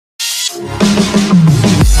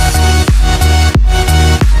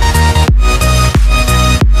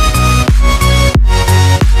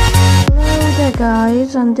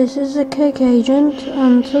and this is a Cake Agent,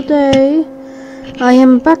 and today I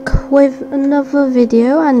am back with another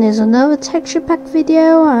video, and there's another texture pack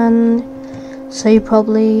video, and so you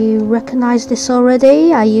probably recognize this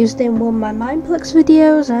already. I used it in one of my Mineplex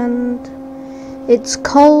videos, and it's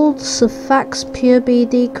called Sphax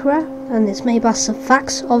PureBDCraft, and it's made by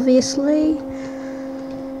Sphax, obviously.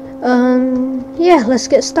 Yeah, let's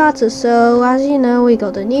get started. So as you know, we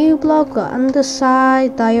got a new block, got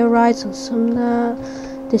underside, diorites and some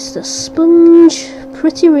this is the sponge,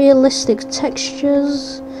 pretty realistic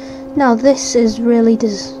textures. Now this is really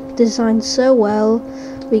designed so well.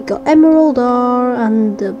 We got emerald ore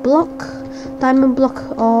and the block, diamond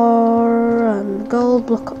block ore and gold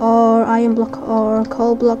block ore, iron block ore,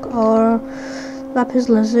 coal block ore, lapis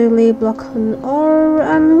lazuli block and ore,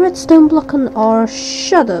 and redstone block and ore.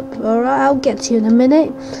 Shut up. Alright, I'll get to you in a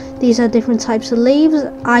minute. These are different types of leaves.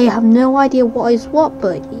 I have no idea what is what,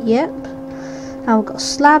 but yep. And we've got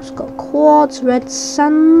slabs, got quartz, red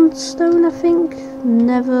sandstone, I think.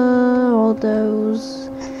 Never, all those.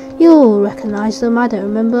 You'll recognise them, I don't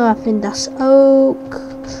remember. I think that's oak.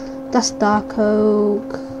 That's dark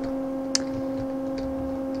oak.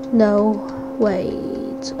 No,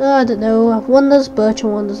 wait. I don't know. One does birch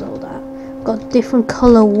and one does all that. Got different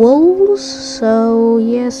colour wools, so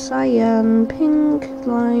yes I am. Pink,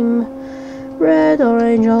 lime, red,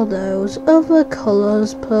 orange, all those. Other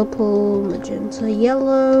colours, purple, magenta,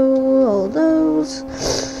 yellow, all those.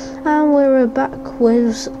 And we're back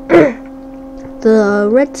with the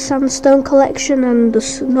red sandstone collection and the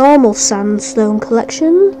normal sandstone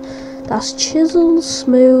collection. That's chiseled,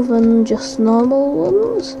 smooth and just normal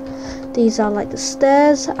ones. These are like the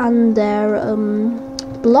stairs, and they're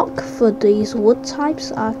block for these wood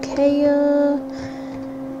types. Archaea,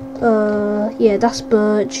 yeah, that's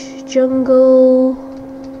birch. Jungle,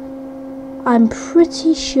 I'm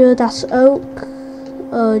pretty sure that's oak.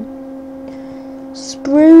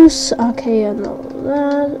 Spruce, archaea, and all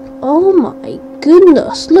that. Oh my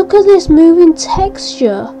goodness, look at this moving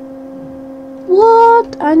texture.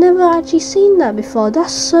 What? I never actually seen that before.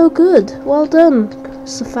 That's so good. Well done,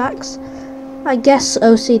 Sphax. I guess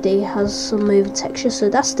OCD has some moving texture, so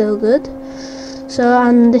that's still good. So,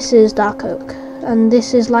 and this is dark oak, and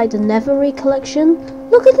this is like the Nethery collection.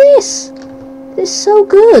 Look at this. It's so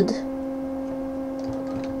good.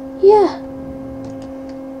 Yeah,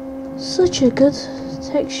 such a good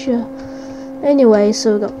texture. Anyway,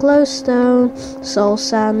 so we've got glowstone, soul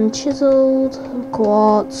sand, chiseled,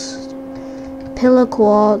 quartz, pillar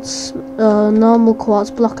quartz, normal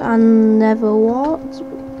quartz block, and nether quartz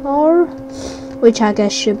ore, which I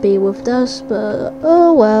guess should be with dust, but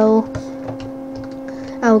oh well.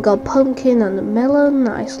 And we've got pumpkin and a melon,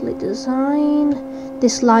 nicely designed.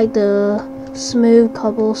 This like the smooth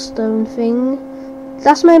cobblestone thing.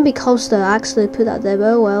 That's maybe cobblestone, I actually put that there,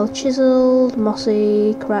 oh well. Chiseled,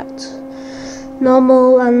 mossy, cracked,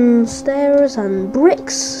 normal, and stairs, and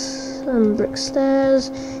bricks, and brick stairs.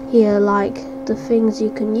 Here like the things you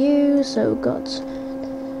can use, so we've got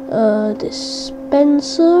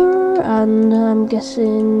dispenser, and I'm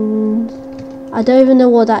guessing, I don't even know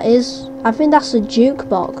what that is. I think that's a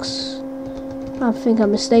jukebox. I think I'm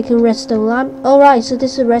mistaken. Redstone lamp. Alright, so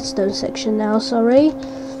this is a redstone section now, sorry.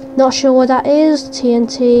 Not sure what that is.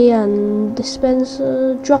 TNT and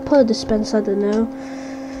dispenser, dropper, dispenser, I don't know.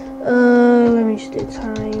 Let me just do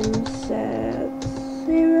time set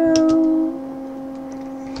 0.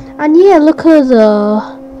 And yeah, look at the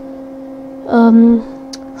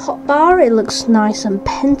hotbar, it looks nice and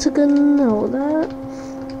pentagon, all that.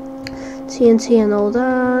 TNT and all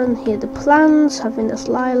that. And here the plants, I think that's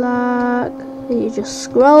lilac. You just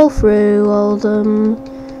scroll through all them.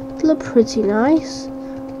 They look pretty nice.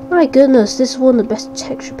 My goodness, this is one of the best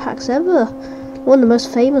texture packs ever. One of the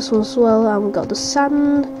most famous ones as well. And we've got the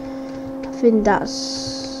sand. I think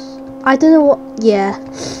that's, I don't know what, yeah.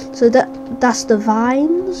 So that's the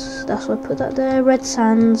vines. That's why I put that there. Red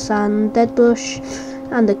sand, dead bush.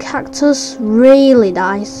 And the cactus, really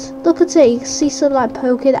nice. Look at it, you can see some like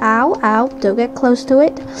poking. Ow, ow, don't get close to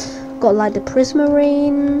it. Got like the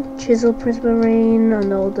prismarine, chisel prismarine,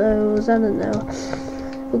 and all those, I don't know.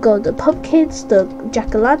 We've got the pumpkins, the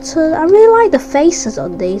jack-o'-lantern. I really like the faces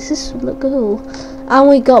on these, this look cool. And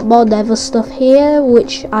we got more nether stuff here,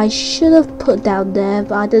 which I should have put down there,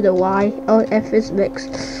 but I don't know why. Oh, F is mixed.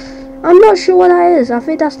 I'm not sure what that is. I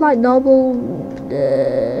think that's like normal.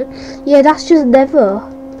 Yeah, that's just nether.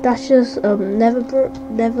 That's just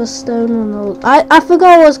nether stone and all. I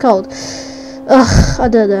forgot what it's called. Ugh, I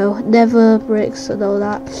don't know. Nether bricks and all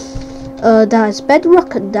that. That is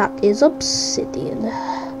bedrock and that is obsidian.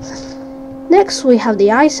 Next we have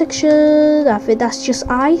the ice section. I think that's just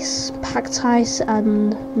ice, packed ice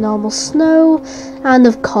and normal snow, and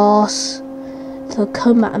of course the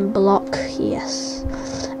combat and block, yes.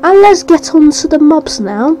 And let's get on to the mobs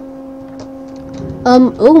now.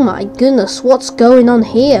 Oh my goodness, what's going on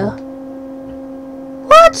here?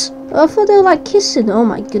 What? I thought they were like kissing. Oh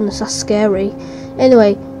my goodness, that's scary.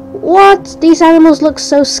 Anyway, what? These animals look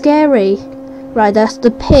so scary. Right, that's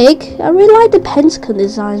the pig. I really like the pentagon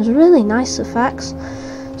designs, really nice effects.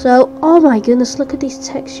 So, oh my goodness, look at these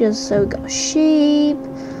textures. So we got a sheep,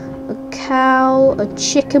 a cow, a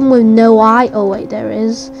chicken with no eye. Oh wait, there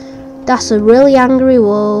is. That's a really angry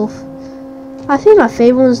wolf. I think my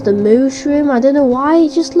favourite one's the mushroom. I don't know why,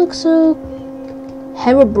 it just looks so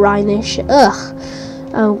Herobrine-ish. Ugh.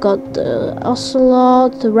 I've got the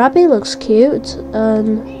ocelot. The rabbit looks cute.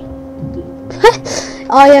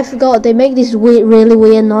 Oh yeah, I forgot, they make these really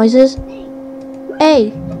weird noises. Hey,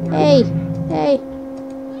 hey, hey.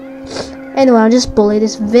 Anyway, I'll just bully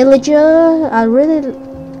this villager.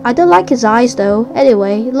 I don't like his eyes though.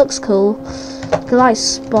 Anyway, it looks cool. I can like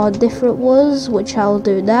spot different ones, which I'll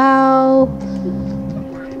do now.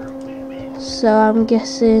 So I'm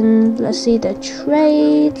guessing, let's see the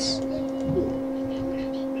trades.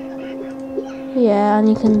 Yeah, and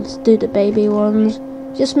you can do the baby ones.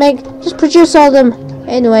 Just produce all of them.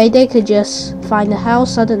 Anyway, they could just find a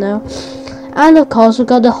house, I don't know. And of course we've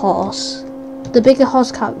got the horse. The bigger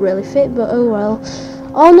horse can't really fit, but oh well.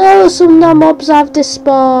 Oh no, some mobs have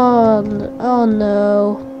despawned. Oh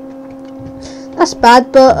no. That's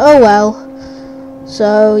bad, but oh well.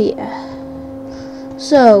 So yeah.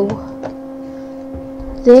 So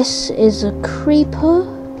this is a creeper.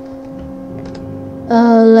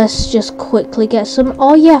 Let's just quickly get some.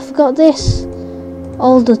 Oh yeah, I forgot this.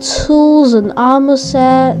 All the tools and armor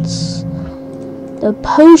sets. The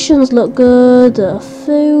potions look good. The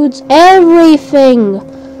foods, everything.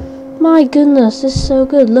 My goodness, this is so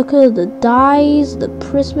good. Look at the dyes, the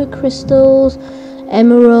prisma crystals,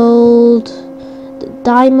 emerald, the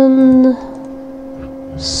diamond.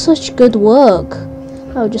 Such good work.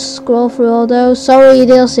 I'll just scroll through all those. Sorry you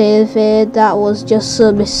didn't see anything. That was just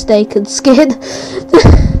a mistaken skin.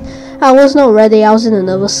 I was not ready. I was in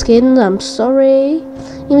another skin. I'm sorry.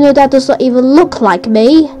 Even though that does not even look like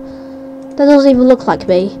me. That doesn't even look like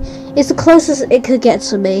me. It's the closest it could get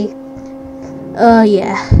to me.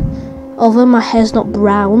 Yeah. Although my hair's not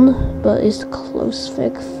brown, but it's the closest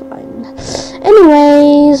thing. Fine.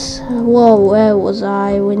 Anyways, whoa, where was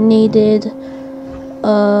I? We needed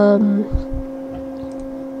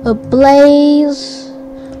a blaze,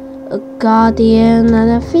 a guardian,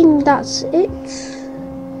 and I think that's it.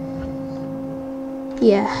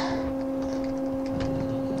 Yeah.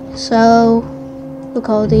 So look,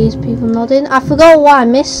 all these people nodding. I forgot what I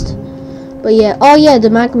missed, but yeah. Oh yeah, the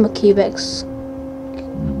magma cubics.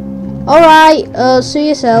 Alright, sue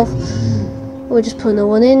yourself. We'll just put another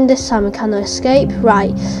one in. This time I cannot escape.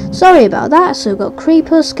 Right, sorry about that. So we've got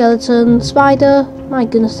creeper, skeleton, spider. My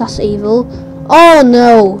goodness, that's evil. Oh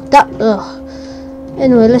no, that, ugh.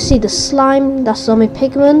 Anyway, let's see the slime. That's zombie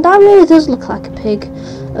pigman. That really does look like a pig.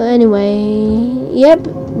 Anyway, yep,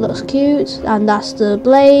 looks cute. And that's the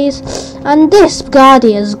blaze. And this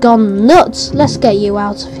guardian's gone nuts. Let's get you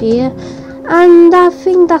out of here. And I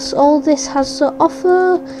think that's all this has to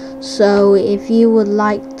offer. So if you would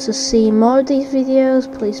like to see more of these videos,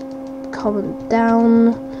 please comment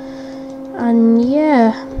down. And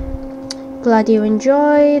yeah, glad you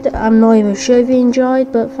enjoyed. I'm not even sure if you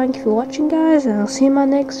enjoyed, but thank you for watching, guys, and I'll see you in my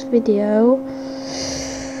next video.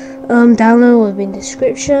 Download will be in the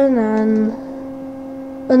description. And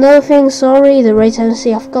another thing, sorry, the rate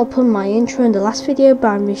MC, I forgot to put my intro in the last video, but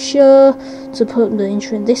I'm sure to put the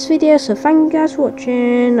intro in this video. So thank you guys for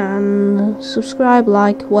watching, and subscribe,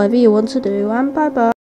 like, whatever you want to do, and bye bye.